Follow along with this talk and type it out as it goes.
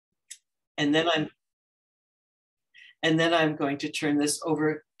And then I'm going to turn this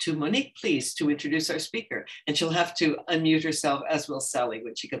over to Monique, please, to introduce our speaker. And she'll have to unmute herself, as will Sally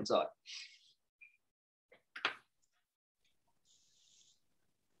when she comes on.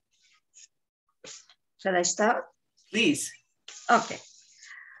 Shall I start? Please. Okay.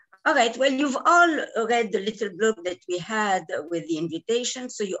 All right, well, you've all read the little blurb that we had with the invitation,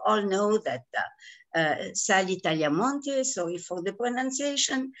 so you all know that Sali Tagliamonte, sorry for the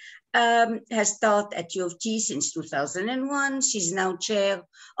pronunciation, has taught at U of T since 2001. She's now chair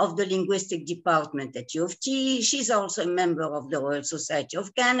of the linguistic department at U of T. She's also a member of the Royal Society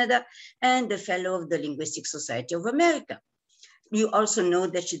of Canada and a fellow of the Linguistic Society of America. You also know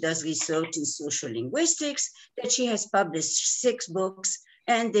that she does research in social linguistics, that she has published 6 books,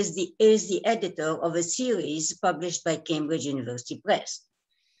 and is the editor of a series published by Cambridge University Press.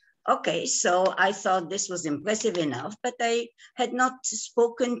 Okay, so I thought this was impressive enough, but I had not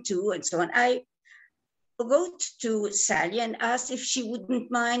spoken to and so on. I wrote to Sally and asked if she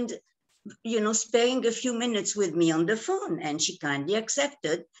wouldn't mind, sparing a few minutes with me on the phone, and she kindly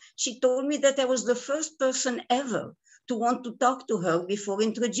accepted. She told me that I was the first person ever to want to talk to her before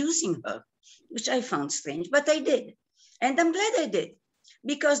introducing her, which I found strange, but I did. And I'm glad I did,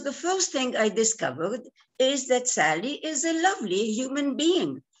 because the first thing I discovered is that Sally is a lovely human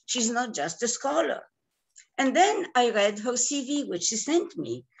being. She's not just a scholar. And then I read her CV, which she sent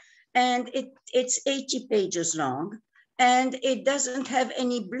me, and it's 80 pages long, and it doesn't have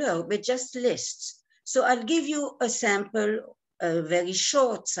any blurb, it just lists. So I'll give you a sample, a very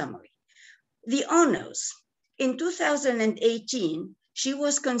short summary. The honors. In 2018, she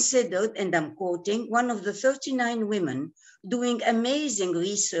was considered, and I'm quoting, one of the 39 women doing amazing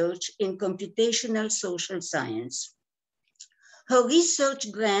research in computational social science. Her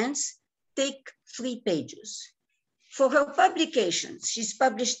research grants take 3 pages. For her publications, she's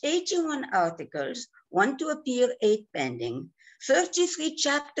published 81 articles, 1 to appear, 8 pending, 33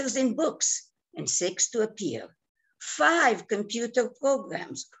 chapters in books, and 6 to appear, 5 computer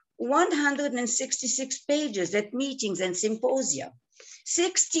programs, 166 pages at meetings and symposia,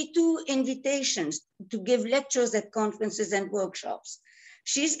 62 invitations to give lectures at conferences and workshops.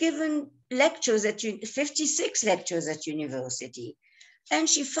 She's given lectures at 56 lectures at university, and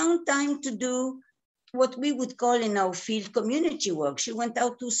she found time to do what we would call in our field community work. She went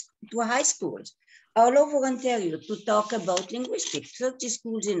out to high schools all over Ontario to talk about linguistics, 30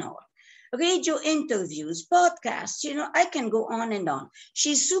 schools in all. Radio interviews, podcasts, I can go on and on.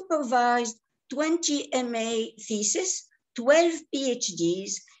 She supervised 20 MA theses, 12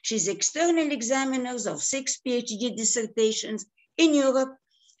 PhDs. She's external examiners of 6 PhD dissertations in Europe,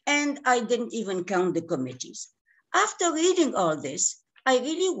 and I didn't even count the committees. After reading all this, I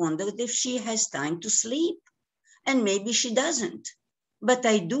really wondered if she has time to sleep, and maybe she doesn't. But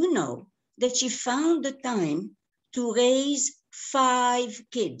I do know that she found the time to raise 5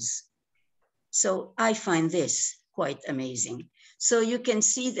 kids. So I find this quite amazing. So you can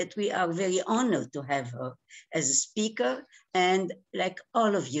see that we are very honored to have her as a speaker. And like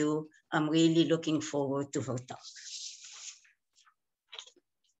all of you, I'm really looking forward to her talk.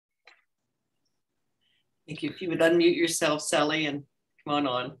 Thank you. If you would unmute yourself, Sally, and come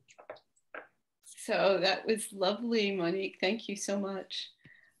on. So that was lovely, Monique. Thank you so much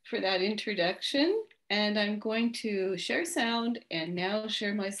for that introduction. And I'm going to share sound and now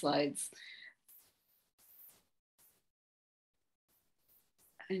share my slides.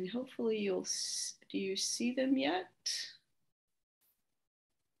 And hopefully do you see them yet?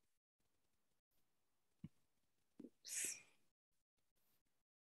 Oops.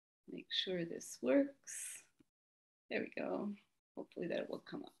 Make sure this works. There we go. Hopefully that will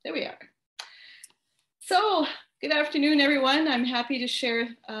come up. There we are. So good afternoon, everyone. I'm happy to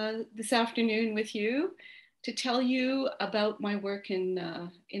share this afternoon with you to tell you about my work in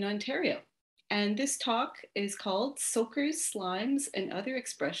Ontario. And this talk is called Soakers, Slimes, and Other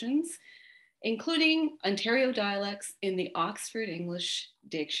Expressions, including Ontario dialects in the Oxford English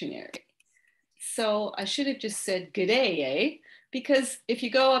Dictionary. So I should have just said g'day, eh? Because if you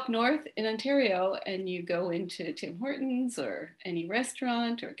go up north in Ontario and you go into Tim Hortons or any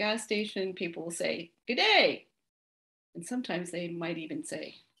restaurant or gas station, people will say g'day. And sometimes they might even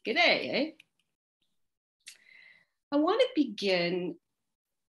say g'day, eh? I want to begin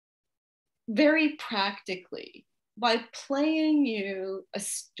very practically by playing you a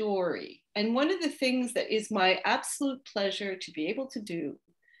story. And one of the things that is my absolute pleasure to be able to do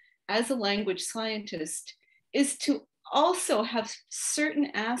as a language scientist is to also have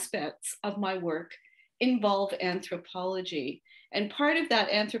certain aspects of my work involve anthropology. And part of that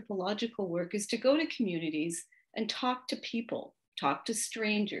anthropological work is to go to communities and talk to people, talk to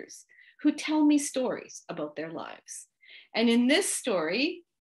strangers who tell me stories about their lives. And in this story,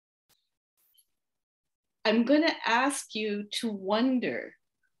 I'm going to ask you to wonder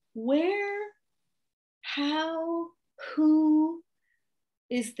where, how, who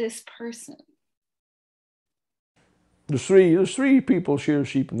is this person? There's three people share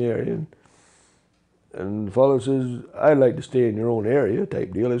sheep in the area, and the fellow says, I'd like to stay in your own area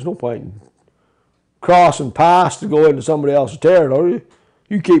type deal. There's no point in crossing paths to go into somebody else's territory.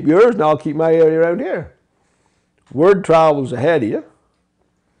 You keep yours and I'll keep my area around here. Word travels ahead of you.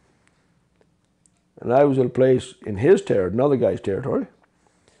 And I was at a place in his territory, another guy's territory.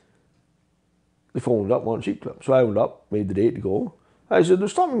 They phoned up, wanted sheep clip. So I went up, made the date to go. I said,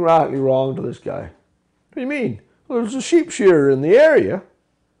 there's something radically wrong to this guy. What do you mean? Well, there's a sheep shearer in the area.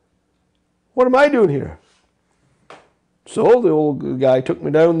 What am I doing here? So the old guy took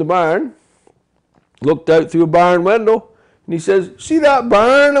me down the barn, looked out through a barn window, and he says, see that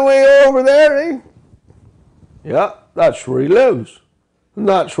barn away over there, eh? Yeah, that's where he lives. And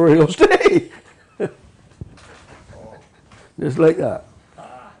that's where he'll stay. Just like that.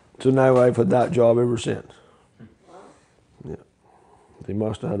 So now I've had that job ever since. Yeah. They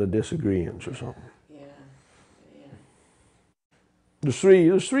must have had a disagreement or something. Yeah. There's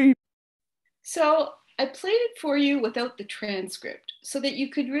three. So I played it for you without the transcript so that you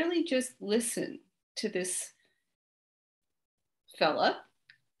could really just listen to this fella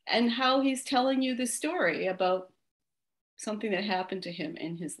and how he's telling you the story about something that happened to him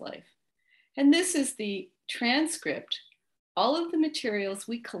in his life. And this is the transcript. All of the materials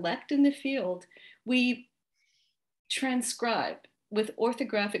we collect in the field, we transcribe with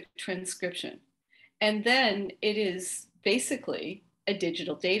orthographic transcription. And then it is basically a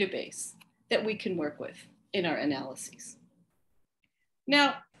digital database that we can work with in our analyses.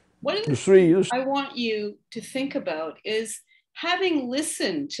 Now, one of the things I want you to think about is, having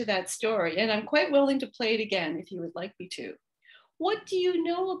listened to that story, and I'm quite willing to play it again if you would like me to, what do you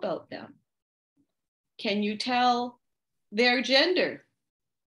know about them? Can you tell their gender?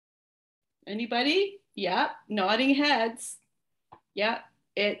 Anybody? Yeah, nodding heads. Yeah,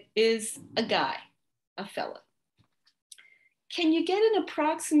 it is a guy, a fella. Can you get an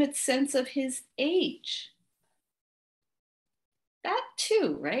approximate sense of his age? That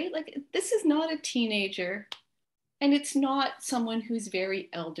too, right? Like, this is not a teenager, and it's not someone who's very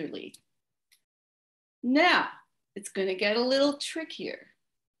elderly. Now, it's going to get a little trickier.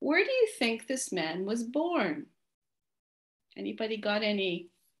 Where do you think this man was born? Anybody got any?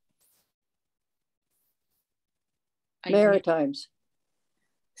 Maritimes.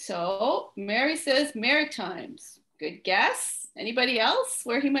 So Mary says Maritimes. Good guess. Anybody else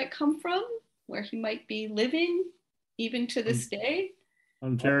where he might come from? Where he might be living even to this day?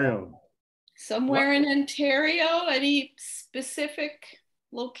 Ontario. Somewhere in Ontario. Any specific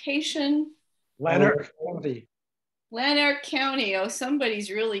location? Lanark County. Lanark County. Oh, somebody's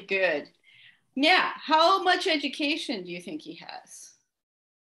really good. Yeah, how much education do you think he has?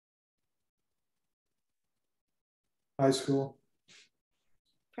 High school.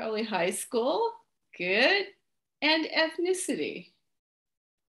 Probably high school. Good. And ethnicity.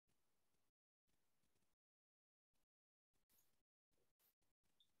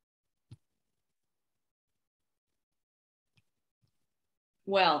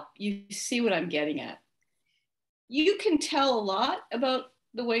 Well, you see what I'm getting at. You can tell a lot about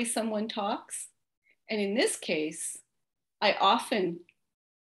the way someone talks. And in this case, I often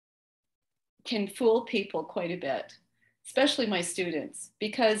can fool people quite a bit, especially my students,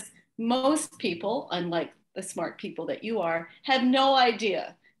 because most people, unlike the smart people that you are, have no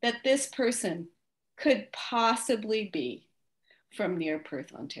idea that this person could possibly be from near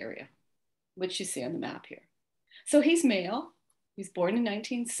Perth, Ontario, which you see on the map here. So he's male. He was born in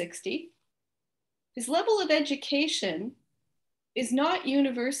 1960. His level of education is not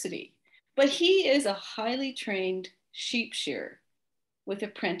university, but he is a highly trained sheep shearer with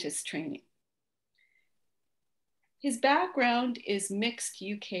apprentice training. His background is mixed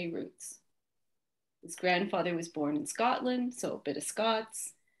UK roots. His grandfather was born in Scotland, so a bit of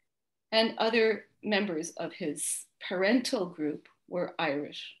Scots, and other members of his parental group were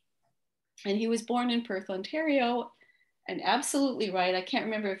Irish. And he was born in Perth, Ontario, and absolutely right, I can't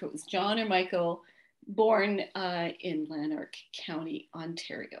remember if it was John or Michael, born in Lanark County,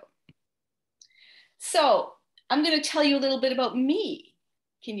 Ontario. So I'm going to tell you a little bit about me.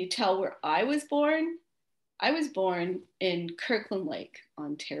 Can you tell where I was born? I was born in Kirkland Lake,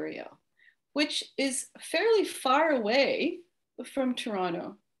 Ontario, which is fairly far away from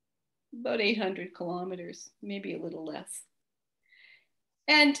Toronto, about 800 kilometers, maybe a little less.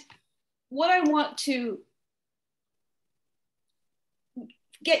 And what I want to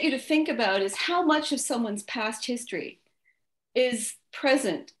get you to think about is how much of someone's past history is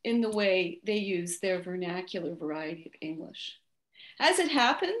present in the way they use their vernacular variety of English. As it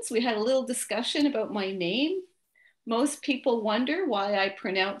happens, we had a little discussion about my name. Most people wonder why I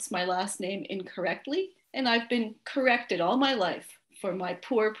pronounce my last name incorrectly, and I've been corrected all my life for my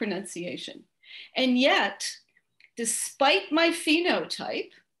poor pronunciation. And yet, despite my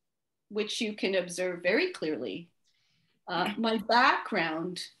phenotype, which you can observe very clearly, my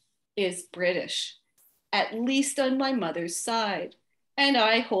background is British, at least on my mother's side, and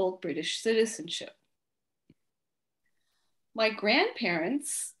I hold British citizenship. My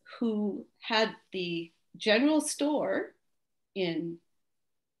grandparents, who had the general store in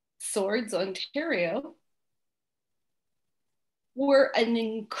Swords, Ontario, were an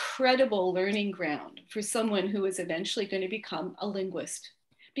incredible learning ground for someone who was eventually going to become a linguist.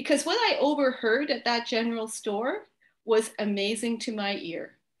 Because what I overheard at that general store was amazing to my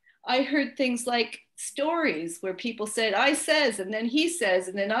ear. I heard things like stories where people said, I says, and then he says,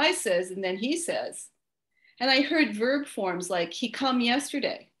 and then I says, and then he says. And I heard verb forms like, he come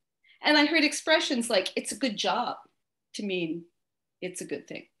yesterday. And I heard expressions like, it's a good job, to mean it's a good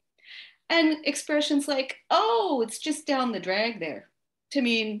thing. And expressions like, oh, it's just down the drag there, to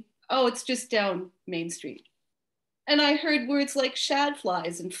mean, oh, it's just down Main Street. And I heard words like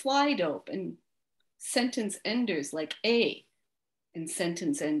shadflies and fly dope and sentence enders like A and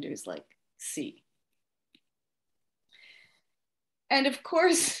sentence enders like C. And of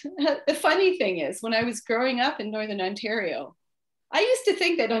course, the funny thing is, when I was growing up in Northern Ontario, I used to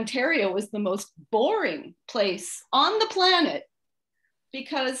think that Ontario was the most boring place on the planet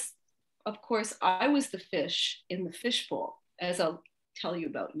because, of course, I was the fish in the fishbowl, as I'll tell you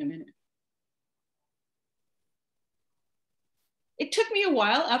about in a minute. It took me a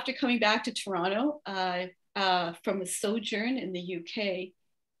while after coming back to Toronto from a sojourn in the UK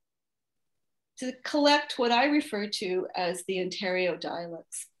to collect what I refer to as the Ontario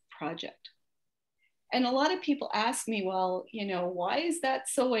Dialects Project. And a lot of people ask me, well, you know, why is that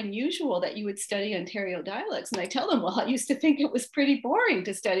so unusual that you would study Ontario dialects? And I tell them, well, I used to think it was pretty boring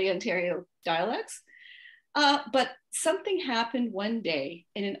to study Ontario dialects. But something happened one day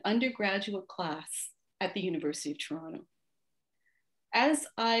in an undergraduate class at the University of Toronto. As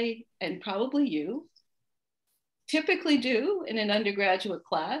I, and probably you, typically do in an undergraduate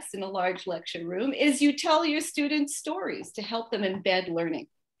class in a large lecture room, is you tell your students stories to help them embed learning.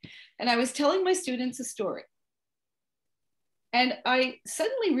 And I was telling my students a story. And I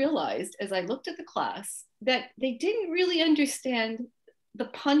suddenly realized as I looked at the class that they didn't really understand the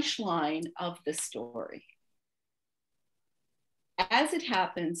punchline of the story. As it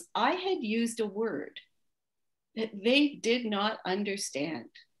happens, I had used a word that they did not understand.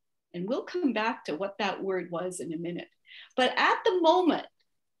 And we'll come back to what that word was in a minute. But at the moment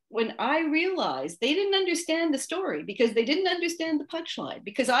when I realized they didn't understand the story because they didn't understand the punchline,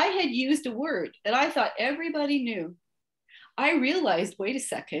 because I had used a word that I thought everybody knew, I realized, wait a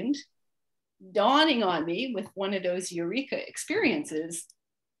second, dawning on me with one of those eureka experiences,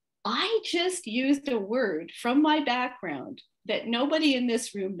 I just used a word from my background that nobody in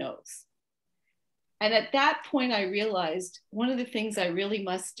this room knows. And at that point, I realized one of the things I really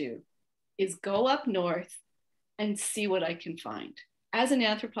must do is go up north and see what I can find as an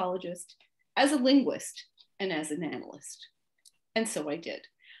anthropologist, as a linguist, and as an analyst. And so I did.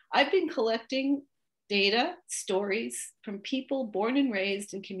 I've been collecting data, stories from people born and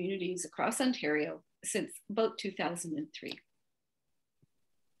raised in communities across Ontario since about 2003.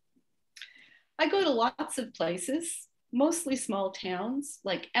 I go to lots of places, mostly small towns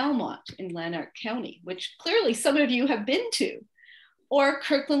like Almont in Lanark County, which clearly some of you have been to, or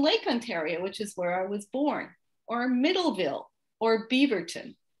Kirkland Lake, Ontario, which is where I was born, or Middleville, or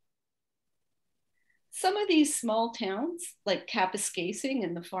Beaverton. Some of these small towns, like Kapuskasing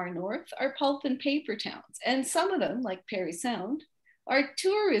in the far north, are pulp and paper towns, and some of them, like Parry Sound, are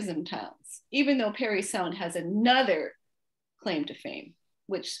tourism towns, even though Parry Sound has another claim to fame,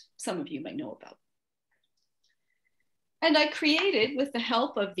 which some of you might know about. And I created, with the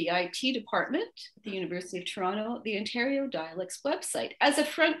help of the IT department at the University of Toronto, the Ontario Dialects website as a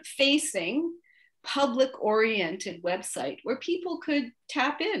front-facing, public-oriented website where people could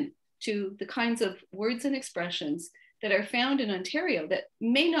tap in to the kinds of words and expressions that are found in Ontario that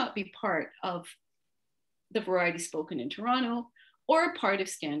may not be part of the variety spoken in Toronto or a part of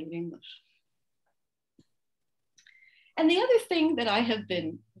standard English. And the other thing that I have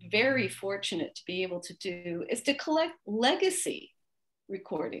been very fortunate to be able to do is to collect legacy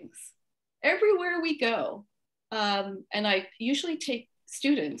recordings everywhere we go. And I usually take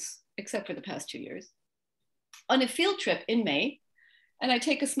students, except for the past 2 years, on a field trip in May And I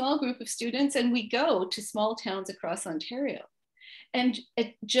take a small group of students and we go to small towns across Ontario. And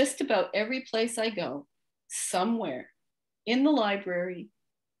at just about every place I go, somewhere in the library,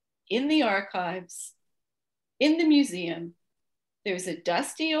 in the archives, in the museum, there's a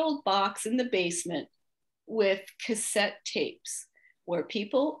dusty old box in the basement with cassette tapes where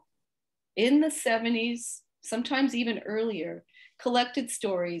people in the 70s, sometimes even earlier, collected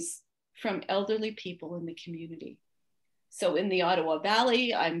stories from elderly people in the community. So in the Ottawa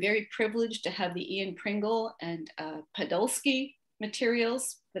Valley, I'm very privileged to have the Ian Pringle and Podolsky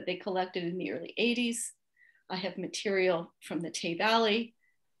materials that they collected in the early 80s. I have material from the Tay Valley,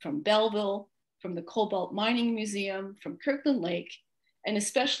 from Belleville, from the Cobalt Mining Museum, from Kirkland Lake, and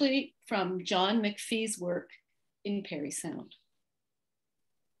especially from John McPhee's work in Parry Sound.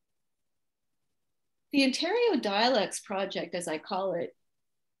 The Ontario Dialects Project, as I call it,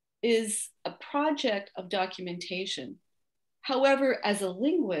 is a project of documentation. However, as a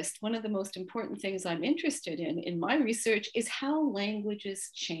linguist, one of the most important things I'm interested in my research is how languages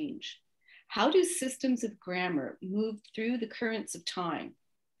change. How do systems of grammar move through the currents of time?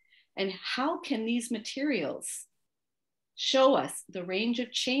 And how can these materials show us the range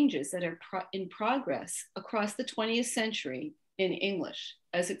of changes that are in progress across the 20th century in English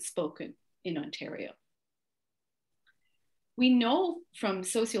as it's spoken in Ontario? We know from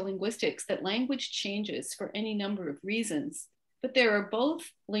sociolinguistics that language changes for any number of reasons, but there are both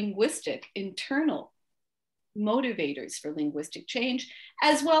linguistic internal motivators for linguistic change,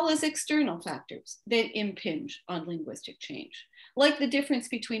 as well as external factors that impinge on linguistic change, like the difference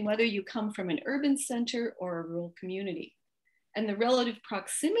between whether you come from an urban center or a rural community, and the relative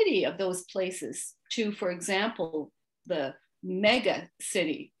proximity of those places to, for example, the mega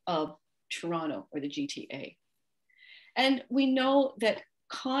city of Toronto or the GTA. And we know that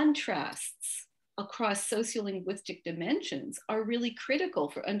contrasts across sociolinguistic dimensions are really critical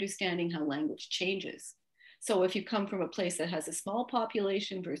for understanding how language changes. So if you come from a place that has a small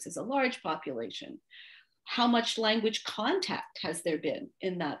population versus a large population, how much language contact has there been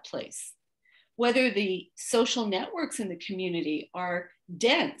in that place? Whether the social networks in the community are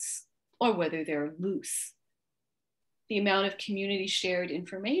dense or whether they're loose. The amount of community shared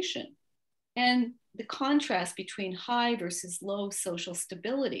information and the contrast between high versus low social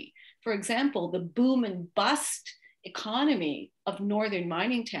stability. For example, the boom and bust economy of northern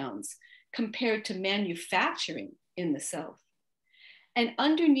mining towns compared to manufacturing in the South. And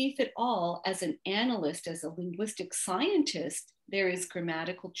underneath it all, as an analyst, as a linguistic scientist, there is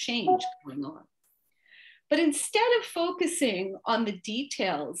grammatical change going on. But instead of focusing on the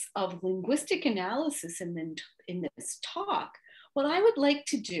details of linguistic analysis in this talk, what I would like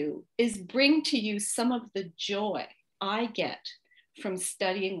to do is bring to you some of the joy I get from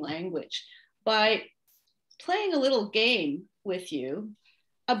studying language by playing a little game with you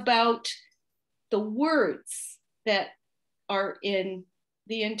about the words that are in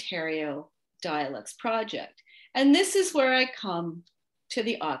the Ontario Dialects Project. And this is where I come to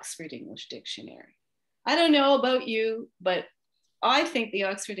the Oxford English Dictionary. I don't know about you, but I think the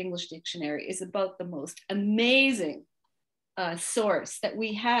Oxford English Dictionary is about the most amazing source that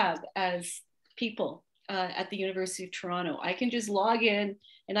we have as people at the University of Toronto. I can just log in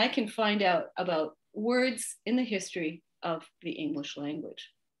and I can find out about words in the history of the English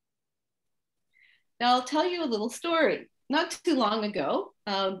language. Now I'll tell you a little story. Not too long ago,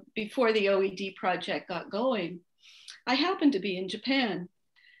 before the OED project got going, I happened to be in Japan,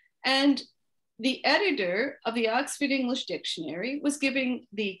 and the editor of the Oxford English Dictionary was giving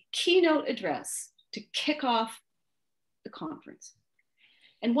the keynote address to kick off the conference.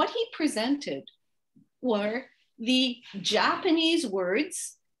 And what he presented were the Japanese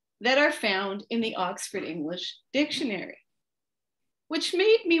words that are found in the Oxford English Dictionary, which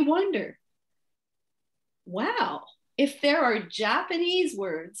made me wonder, wow, if there are Japanese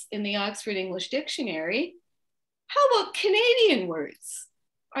words in the Oxford English Dictionary, how about Canadian words?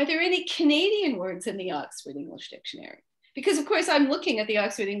 Are there any Canadian words in the Oxford English Dictionary? Because of course I'm looking at the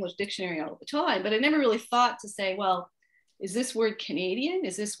Oxford English Dictionary all the time, but I never really thought to say, well, is this word Canadian?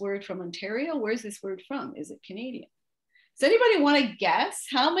 Is this word from Ontario? Where's this word from? Is it Canadian? Does anybody want to guess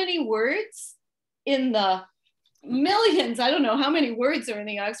how many words in the millions, I don't know how many words are in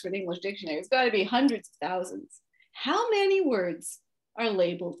the Oxford English Dictionary. It's got to be hundreds of thousands. How many words are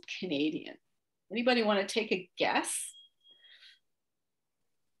labeled Canadian? Anybody want to take a guess?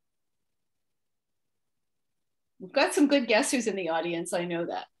 We've got some good guessers in the audience, I know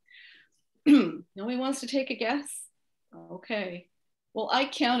that. Nobody wants to take a guess? Okay. Well, I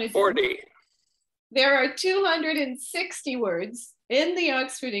counted 40. There are 260 words in the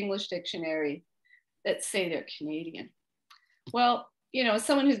Oxford English Dictionary that say they're Canadian. Well, you know,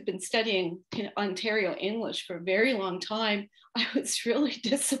 someone who's been studying Ontario English for a very long time, I was really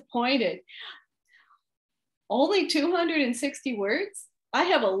disappointed. Only 260 words? I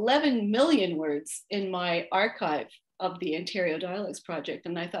have 11 million words in my archive of the Ontario Dialects Project.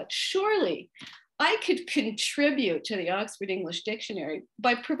 And I thought, surely I could contribute to the Oxford English Dictionary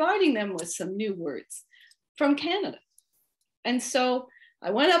by providing them with some new words from Canada. And so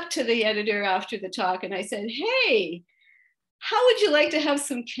I went up to the editor after the talk and I said, hey, how would you like to have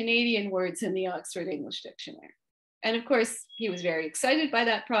some Canadian words in the Oxford English Dictionary? And of course, he was very excited by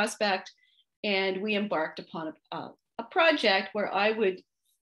that prospect. And we embarked upon a project where I would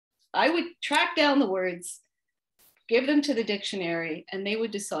track down the words, give them to the dictionary, and they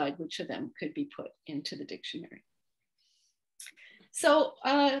would decide which of them could be put into the dictionary. So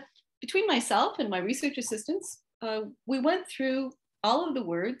between myself and my research assistants, we went through all of the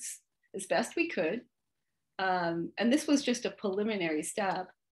words as best we could. And this was just a preliminary step.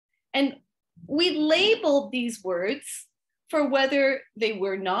 And we labeled these words for whether they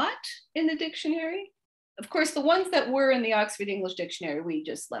were not in the dictionary. Of course, the ones that were in the Oxford English Dictionary, we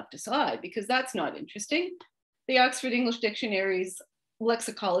just left aside because that's not interesting. The Oxford English Dictionary's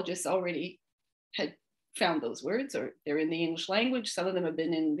lexicologists already had found those words, or they're in the English language. Some of them have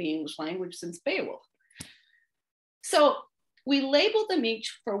been in the English language since Beowulf. So we labeled them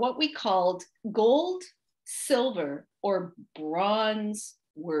each for what we called gold, silver, or bronze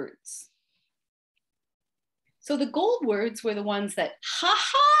words. So the gold words were the ones that,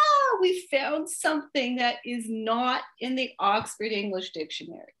 we found something that is not in the Oxford English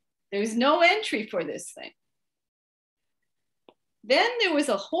Dictionary. There's no entry for this thing. Then there was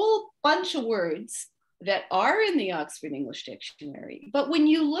a whole bunch of words that are in the Oxford English Dictionary, but when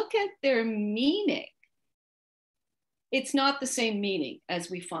you look at their meaning, it's not the same meaning as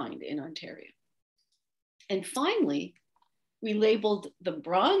we find in Ontario. And finally, we labeled the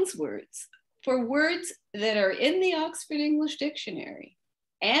bronze words for words that are in the Oxford English Dictionary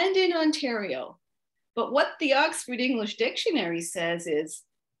and in Ontario. But what the Oxford English Dictionary says is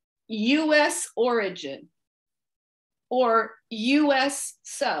US origin, or US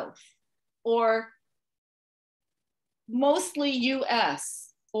South, or mostly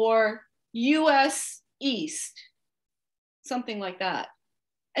US, or US East, something like that.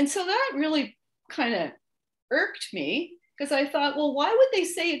 And so that really kind of irked me, because I thought, well, why would they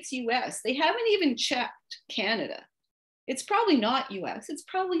say it's US? They haven't even checked Canada. It's probably not US, it's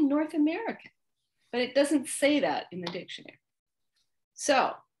probably North American, but it doesn't say that in the dictionary.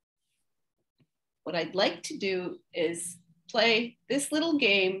 So what I'd like to do is play this little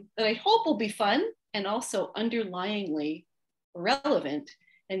game that I hope will be fun and also underlyingly relevant,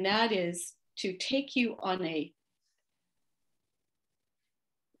 and that is to take you on a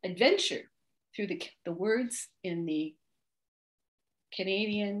adventure through the words in the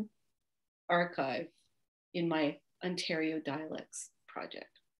Canadian archive in my Ontario Dialects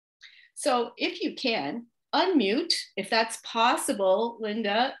project. So if you can, unmute, if that's possible,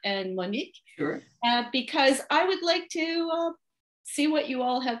 Linda and Monique. Sure. Because I would like to see what you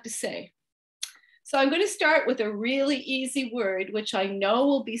all have to say. So I'm going to start with a really easy word, which I know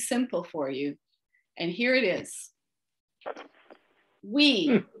will be simple for you. And here it is.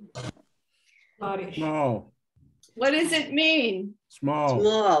 We. Small. What does it mean? Small.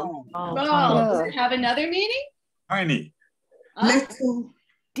 Small. Small. Does it have another meaning? Tiny. Little.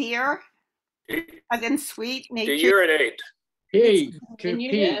 Dear. As in sweet nature. To urinate. Pea. Can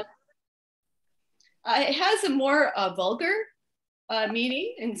you do? It has a more vulgar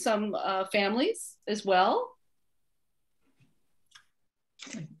meaning in some families as well,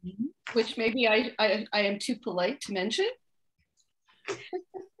 which maybe I am too polite to mention.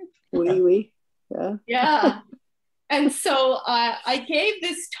 Oui. Yeah. Yeah. And so I gave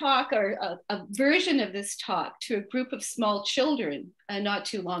this talk, or a version of this talk, to a group of small children not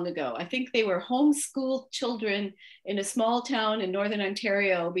too long ago. I think they were homeschooled children in a small town in Northern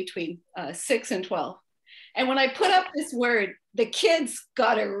Ontario between 6 and 12. And when I put up this word, the kids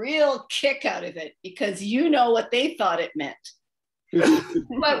got a real kick out of it, because you know what they thought it meant.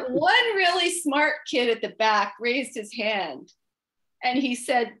 But one really smart kid at the back raised his hand and he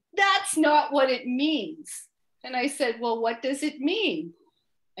said, "That's not what it means." And I said, "Well, what does it mean?"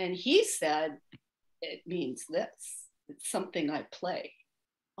 And he said, "It means this. It's something I play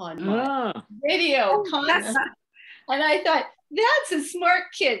on my video constantly." And I thought, that's a smart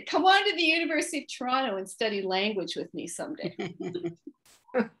kid. Come on to the University of Toronto and study language with me someday.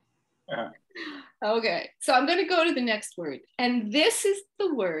 Okay, so I'm going to go to the next word. And this is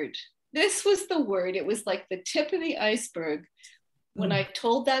the word. This was the word. It was like the tip of the iceberg when I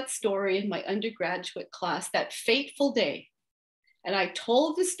told that story in my undergraduate class, that fateful day. And I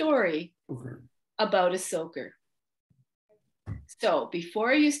told the story about a soaker. So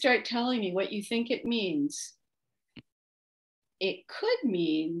before you start telling me what you think it means, it could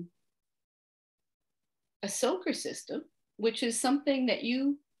mean a soaker system, which is something that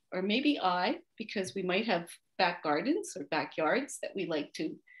you, or maybe I, because we might have back gardens or backyards that we like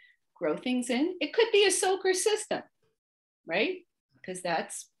to grow things in. It could be a soaker system, right? Because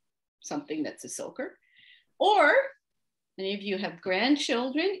that's something that's a soaker. Or any of you have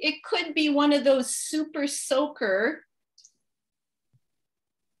grandchildren, it could be one of those super soaker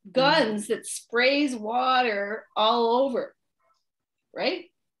guns that sprays water all over, right?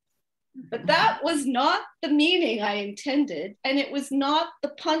 But that was not the meaning I intended, and it was not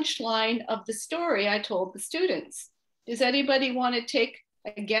the punchline of the story I told the students. Does anybody want to take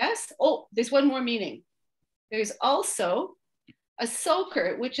a guess? Oh, there's one more meaning. There's also a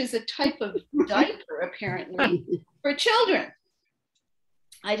soaker, which is a type of diaper, apparently, for children.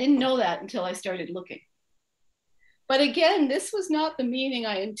 I didn't know that until I started looking. But again, this was not the meaning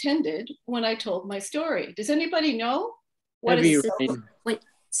I intended when I told my story. Does anybody know what Heavy is rain. When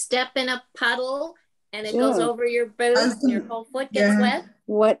step in a puddle and it goes over your boots and your whole foot gets wet?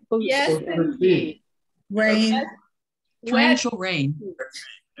 Wet boots. Yes, indeed. Rain. Torrential Wet, rain.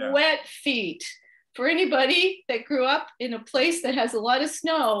 wet feet. For anybody that grew up in a place that has a lot of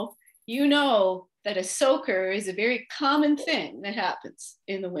snow, you know that a soaker is a very common thing that happens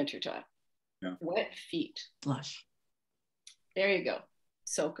in the wintertime. Yeah. Wet feet. Slush. There you go,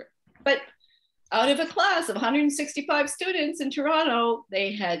 soaker. But out of a class of 165 students in Toronto,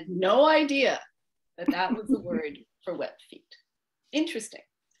 they had no idea that that was the word for wet feet. Interesting.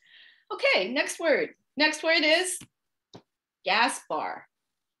 Okay, next word. Next word is gas bar.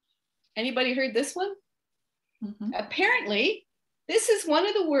 Anybody heard this one? Mm-hmm. Apparently, this is one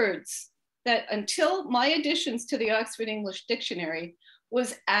of the words that until my additions to the Oxford English Dictionary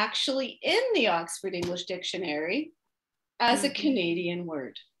was actually in the Oxford English Dictionary as a Canadian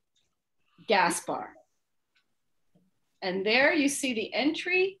word. Gas bar. And there you see the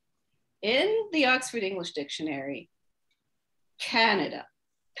entry in the Oxford English Dictionary, Canada,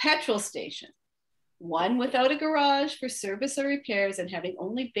 petrol station, one without a garage for service or repairs and having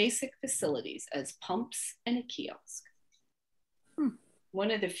only basic facilities as pumps and a kiosk. One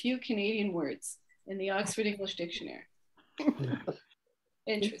of the few Canadian words in the Oxford English Dictionary.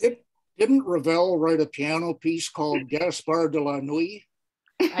 Interesting. Didn't Ravel write a piano piece called Gaspard de la Nuit?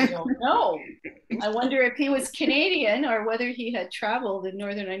 I don't know. I wonder if he was Canadian or whether he had traveled in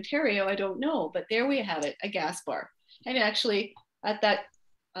Northern Ontario. I don't know, but there we have it, a gas bar. And actually at that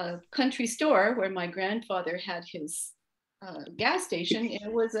country store where my grandfather had his gas station,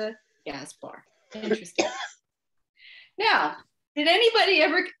 it was a gas bar. Interesting. Now, did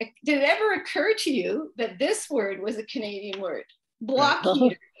it ever occur to you that this word was a Canadian word? Block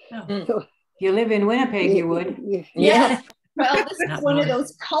heater. If you live in Winnipeg, you would. Yes. Well, this is one of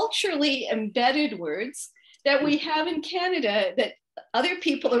those culturally embedded words that we have in Canada that other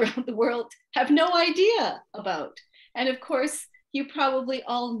people around the world have no idea about. And of course, you probably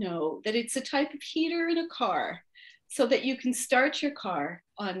all know that it's a type of heater in a car so that you can start your car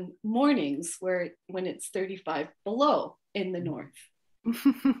on mornings when it's 35 below in the north.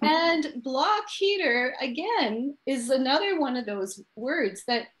 And block heater, again, is another one of those words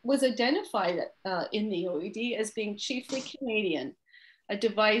that was identified in the OED as being chiefly Canadian, a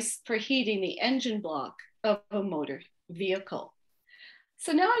device for heating the engine block of a motor vehicle.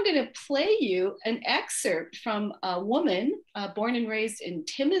 So now I'm going to play you an excerpt from a woman born and raised in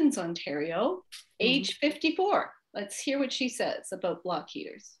Timmins, Ontario, age 54. Let's hear what she says about block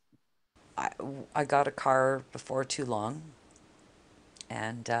heaters. I got a car before too long.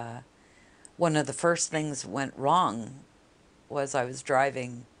 And one of the first things that went wrong was I was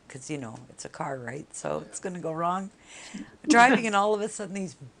driving, because, you know, it's a car, right? So it's going to go wrong. Driving, and all of a sudden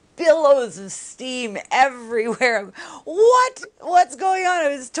these billows of steam everywhere. What's going on? I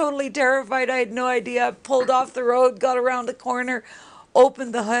was totally terrified. I had no idea. I pulled off the road, got around the corner,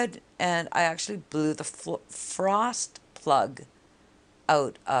 opened the hood, and I actually blew the frost plug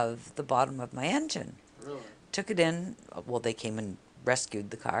out of the bottom of my engine. Really? Took it in. Well, they came and rescued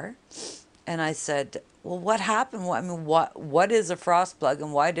the car, and I said, well, what happened? What is a frost plug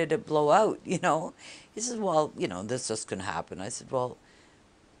and why did it blow out? You know, he says, well, you know, this is going to happen. I said, well,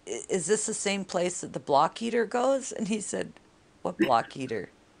 is this the same place that the block heater goes? And he said, what block heater?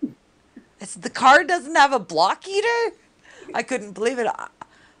 I said, the car doesn't have a block heater? I couldn't believe it.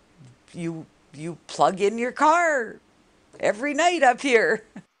 You plug in your car every night up here.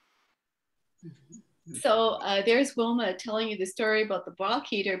 So there's Wilma telling you the story about the block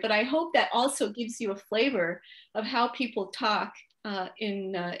heater, but I hope that also gives you a flavor of how people talk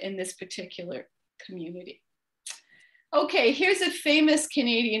in this particular community. Okay, here's a famous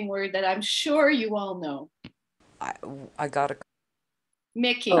Canadian word that I'm sure you all know. I got a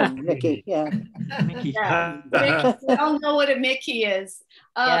Mickey. Oh, Mickey, yeah. Mickey. Yeah. Mickey. We all know what a Mickey is.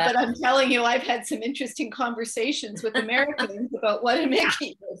 But I'm telling you, I've had some interesting conversations with Americans about what a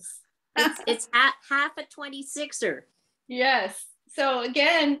Mickey is. It's half a 26er. Yes. So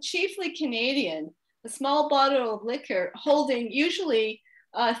again, chiefly Canadian, a small bottle of liquor holding usually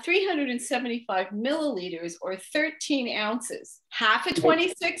 375 milliliters or 13 ounces, half a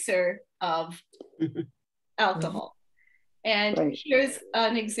 26er of alcohol. And here's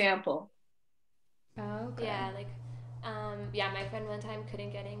an example. Oh, okay. Yeah, like, yeah, my friend one time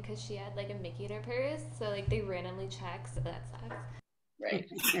couldn't get in because she had like a Mickey in her purse, so like they randomly check, so that sucks. Right.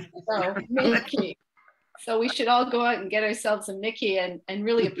 So Mickey. So we should all go out and get ourselves a Mickey and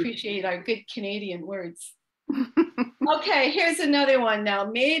really appreciate our good Canadian words. Okay, here's another one now.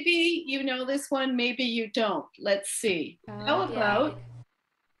 Maybe you know this one, maybe you don't. Let's see. How about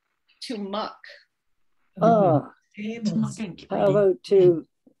to muck? Oh, how about to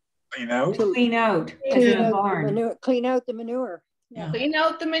clean out? Clean out, as in a barn. Clean out the manure. Yeah. Clean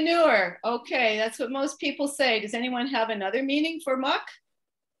out the manure. Okay, that's what most people say. Does anyone have another meaning for muck?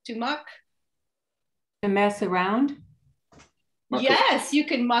 To muck? To mess around? Yes, you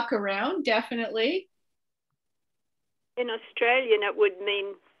can muck around, definitely. In Australian, it would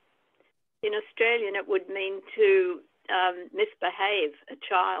mean to misbehave, a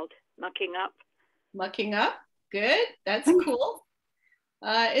child, mucking up. Mucking up, good. That's cool.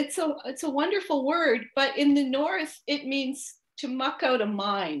 It's a wonderful word, but in the North, it means to muck out a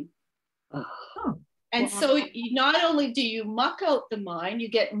mine. Oh. And so not only do you muck out the mine, you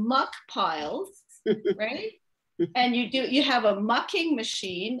get muck piles, right? And you have a mucking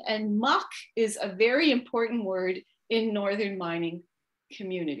machine, and muck is a very important word in northern mining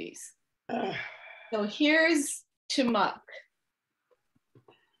communities. So here's to muck.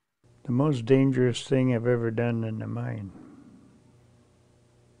 The most dangerous thing I've ever done in the mine.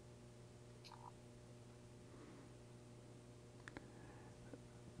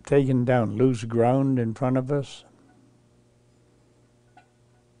 Taking down loose ground in front of us.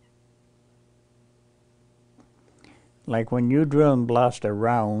 Like when you drill and blast a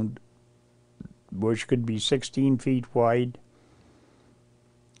round, which could be 16 feet wide,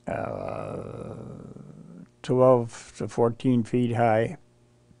 12 to 14 feet high,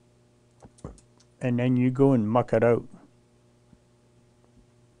 and then you go and muck it out.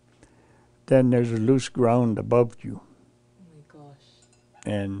 Then there's a loose ground above you. Oh my gosh.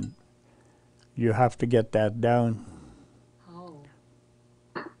 And you have to get that down. How?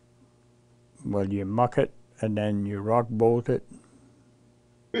 Well, you muck it, and then you rock bolt it.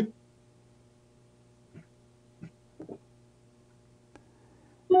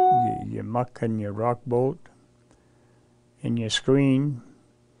 You muck and you rock bolt, and you screen,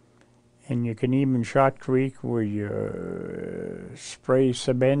 and you can even shotcrete where you spray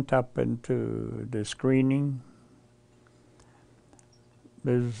cement up into the screening.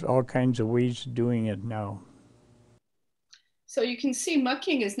 There's all kinds of ways of doing it now. So you can see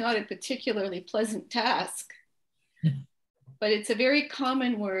mucking is not a particularly pleasant task, but it's a very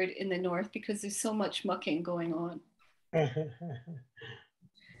common word in the North because there's so much mucking going on.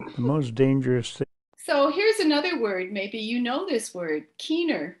 The most dangerous thing. So here's another word, maybe you know this word,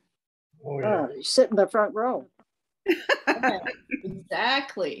 keener. Oh, yeah. Sit in the front row.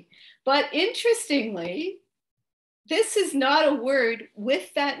 Exactly. But interestingly, this is not a word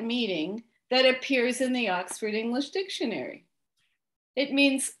with that meaning that appears in the Oxford English Dictionary. It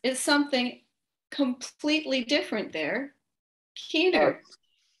means it's something completely different there. Keener.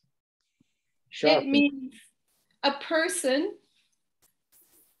 It means a person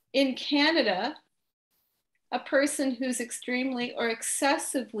in Canada, a person who's extremely or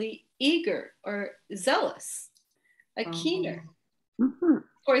excessively eager or zealous, a keener. Mm-hmm.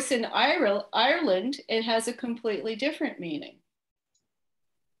 Of course, in Ireland, it has a completely different meaning.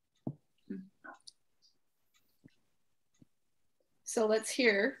 So let's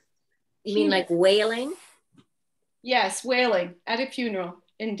hear. You mean like wailing? Yes, wailing at a funeral,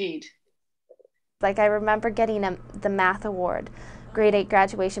 indeed. Like I remember getting the math award, grade 8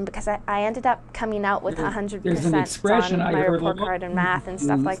 graduation, because I ended up coming out with 100% on my report card in math and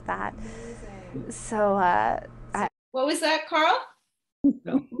stuff like that. So what was that, Carl?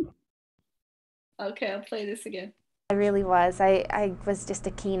 No. Okay, I'll play this again. I really was. I was just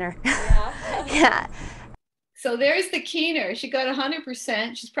a keener. Yeah. Yeah. So there's the keener. She got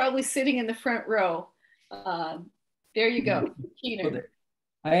 100%. She's probably sitting in the front row. There you go, keener.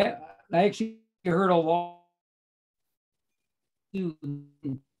 I actually heard a lot.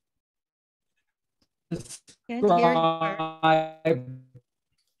 describe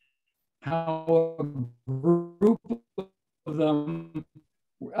how a group of them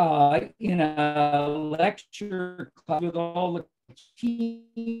in a lecture class with all the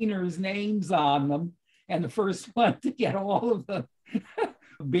keeners' names on them, and the first one to get all of the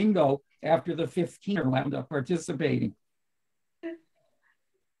bingo after the fifth keener wound up participating.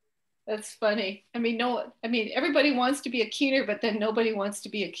 That's funny. I mean, everybody wants to be a keener, but then nobody wants to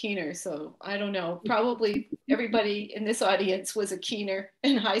be a keener. So I don't know. Probably everybody in this audience was a keener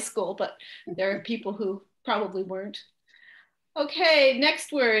in high school, but there are people who probably weren't. Okay,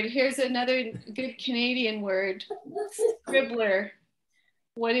 next word. Here's another good Canadian word. Scribbler.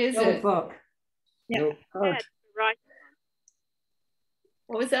 What is it? Notebook. Yeah. Right.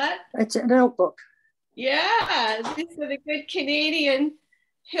 What was that? It's a notebook. Yeah, these are the good Canadian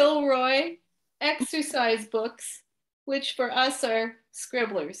Hilroy exercise books, which for us are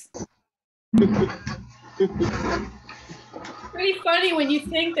scribblers. Pretty funny when you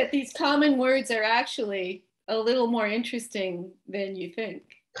think that these common words are actually a little more interesting than you think.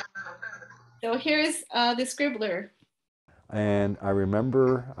 So here's the scribbler. And I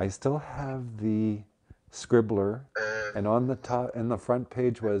remember I still have the scribbler, and on the top and the front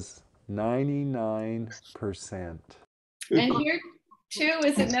page was 99%. And here too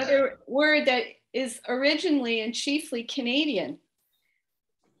is another word that is originally and chiefly Canadian.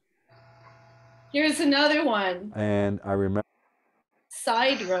 Here's another one. And I remember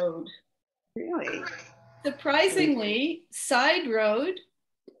Side road. Really? Surprisingly, side road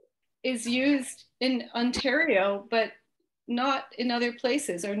is used in Ontario, but not in other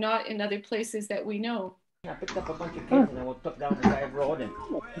places, or not in other places that we know. I picked up a bunch of kids and I took down the side road, and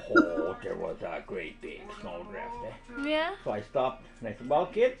oh, there was a great big snowdrift there. Yeah. So I stopped and I said, well,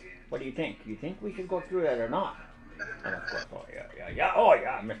 kids, what do you think? You think we should go through that or not? And of course, oh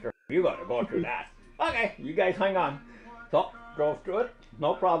yeah, mister, you gotta go through that. Okay, you guys hang on. So, drove through it,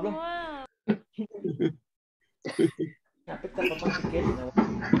 no problem. Wow. I picked up a bunch of kids and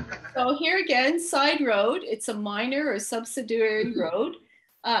So here again, side road, it's a minor or subsidiary road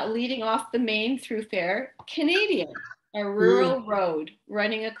leading off the main thoroughfare. Canadian, a rural road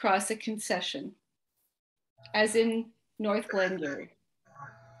running across a concession, as in North Glengarry.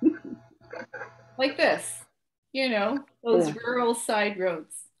 Like this, you know, those rural side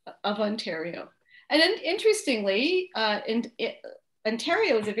roads of Ontario. And then interestingly,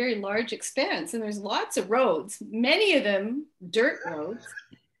 Ontario is a very large expanse, and there's lots of roads, many of them dirt roads,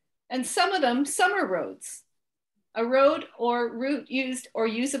 and some of them summer roads. A road or route used or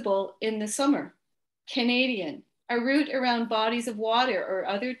usable in the summer. Canadian, a route around bodies of water or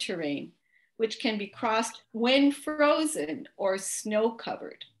other terrain, which can be crossed when frozen or snow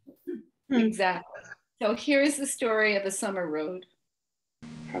covered. Exactly. So here's the story of a summer road.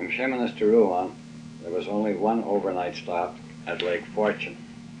 From Chemanis to Rouen, there was only one overnight stop at Lake Fortune.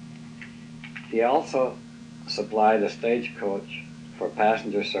 He also supplied a stagecoach for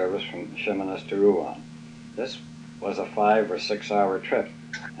passenger service from Chemanis to Rouen. This was a 5 or 6 hour trip,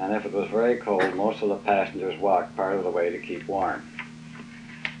 and if it was very cold, most of the passengers walked part of the way to keep warm.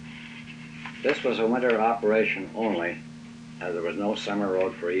 This was a winter operation only, as there was no summer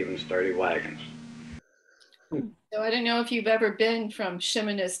road for even sturdy wagons. So I don't know if you've ever been from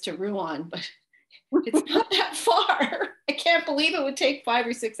Chemanis to Rouen, but it's not that far. I can't believe it would take 5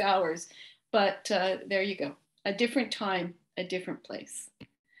 or 6 hours, but there you go. A different time, a different place.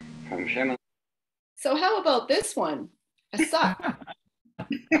 From Chemanis. So how about this one? A suck.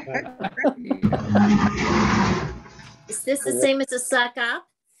 Is this the same as a suck up?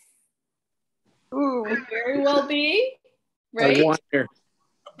 Could very well be, right? A whiner. A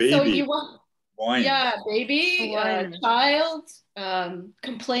baby. So you want, Whine. yeah, baby, child,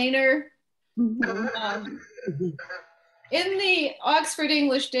 complainer. In the Oxford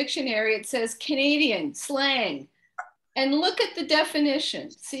English Dictionary, it says Canadian slang. And look at the definition.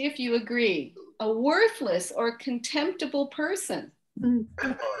 See if you agree. A worthless or contemptible person. I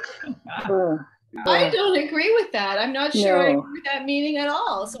don't agree with that. I'm not sure I agree with that meaning at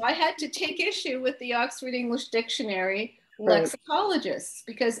all. So I had to take issue with the Oxford English Dictionary lexicologists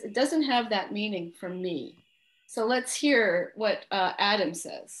because it doesn't have that meaning for me. So let's hear what Adam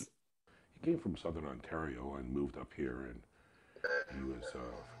says. He came from Southern Ontario and moved up here, and he was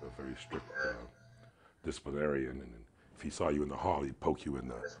a very strict disciplinarian. And if he saw you in the hall, he'd poke you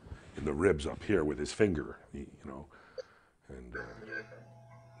in the ribs up here with his finger, you know. And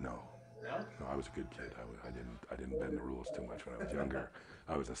no, I was a good kid. I didn't bend the rules too much when I was younger.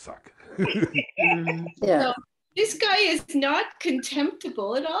 I was a suck. So this guy is not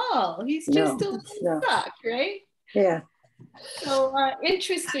contemptible at all. He's just a little suck, right? Yeah. So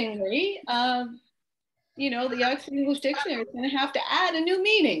interestingly, you know, the Oxford English Dictionary is going to have to add a new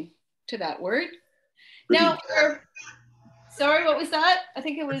meaning to that word. Now, sorry, what was that? I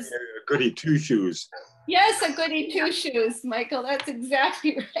think it was goody two shoes. Yes, a goody two shoes, Michael. That's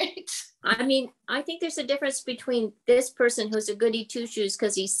exactly right. I mean, I think there's a difference between this person who's a goody two shoes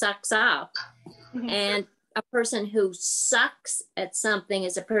because he sucks up, and a person who sucks at something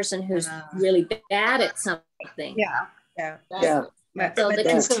is a person who's really bad at something. Yeah. So the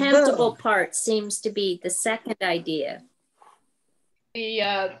contemptible part seems to be the second idea.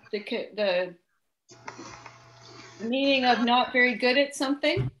 The meaning of not very good at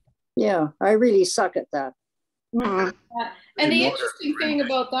something. Yeah, I really suck at that. And the interesting thing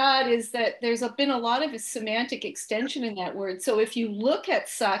about that is that there's been a lot of a semantic extension in that word. So if you look at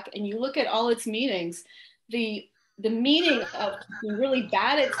suck and you look at all its meanings, the meaning of being really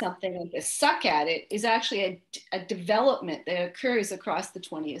bad at something and to suck at it is actually a development that occurs across the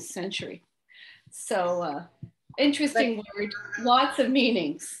 20th century. So interesting word, lots of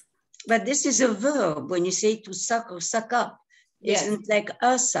meanings. But this is a verb. When you say to suck or suck up, Yes. isn't like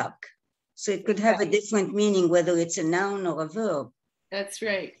a suck. So it could have a different meaning, whether it's a noun or a verb. That's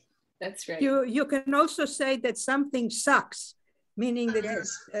right. That's right. You can also say that something sucks, meaning that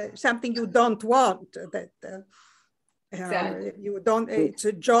it's something you don't want. That Exactly. you don't. It's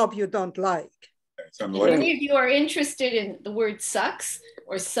a job you don't like. If any of you are interested in the word sucks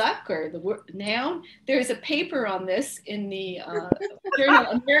or suck or the word noun, there's a paper on this in the journal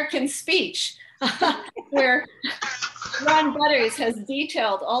American Speech, where Ron Butters has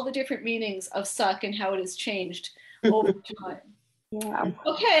detailed all the different meanings of suck and how it has changed over time.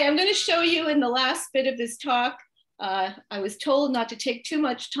 Okay, I'm going to show you in the last bit of this talk. I was told not to take too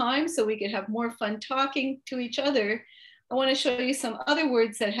much time so we could have more fun talking to each other. I want to show you some other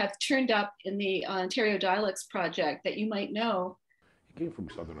words that have turned up in the Ontario Dialects Project that you might know. He came from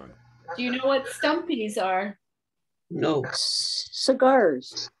Southern Ontario. Do you know what stumpies are? No.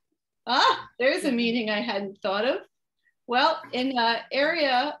 Cigars. Ah, there's a meaning I hadn't thought of. Well, in an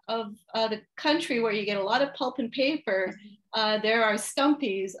area of the country where you get a lot of pulp and paper, there are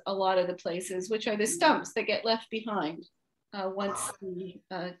stumpies a lot of the places, which are the stumps that get left behind once the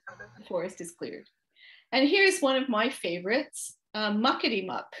forest is cleared. And here's one of my favorites, muckety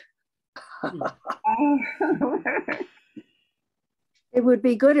muck. It would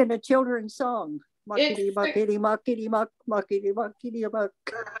be good in a children's song. Muckety muckety muckety muck, muckety muckety muck.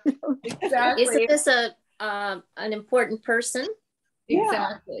 Exactly. Isn't this an important person?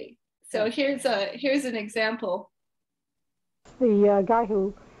 Exactly. So here's an example. The guy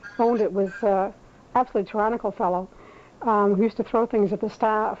who owned it was absolutely tyrannical fellow who used to throw things at the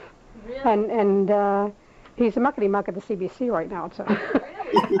staff. Really? And he's a muckety muck at the CBC right now. So.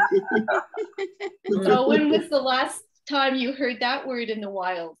 So when was the last time you heard that word in the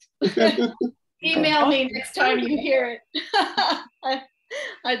wild? Email me next time you hear it.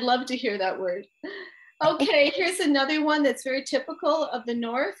 I'd love to hear that word. Okay, here's another one that's very typical of the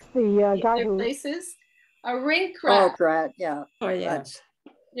North. The guy who places a rink rat. Oh, rat, yeah. Oh, yeah.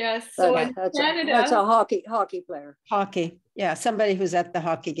 Yes. So in Canada, that's a hockey player. Hockey, yeah. Somebody who's at the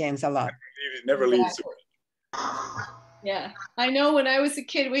hockey games a lot. He never leaves. Yeah, I know. When I was a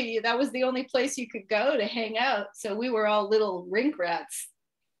kid, that was the only place you could go to hang out. So we were all little rink rats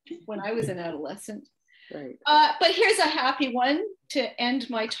when I was an adolescent. Right. But here's a happy one to end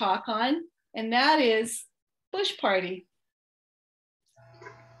my talk on, and that is bush party.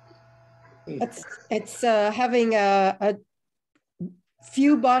 It's having a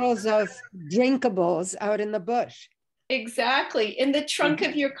few bottles of drinkables out in the bush. Exactly. In the trunk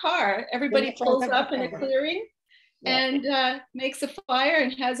of your car, everybody pulls up in a clearing and makes a fire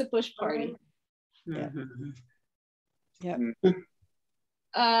and has a bush party. Yeah. Yeah.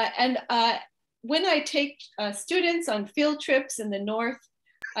 And when I take students on field trips in the North,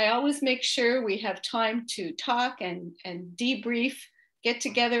 I always make sure we have time to talk and debrief, get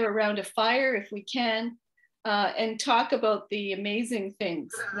together around a fire if we can, and talk about the amazing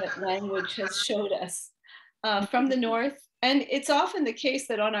things that language has showed us from the North. And it's often the case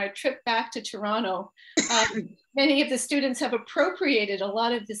that on our trip back to Toronto, many of the students have appropriated a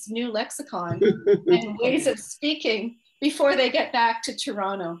lot of this new lexicon and ways of speaking before they get back to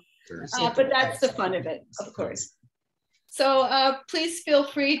Toronto. But that's the fun of it, of course. So please feel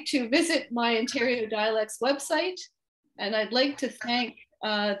free to visit my Ontario Dialects website. And I'd like to thank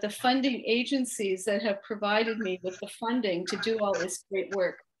the funding agencies that have provided me with the funding to do all this great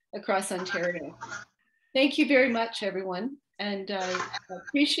work across Ontario. Thank you very much, everyone. And I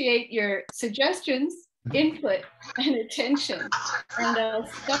appreciate your suggestions, input, and attention. And I'll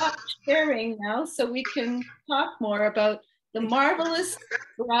stop sharing now so we can talk more about the marvelous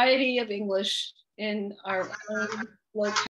variety of English in our own locale.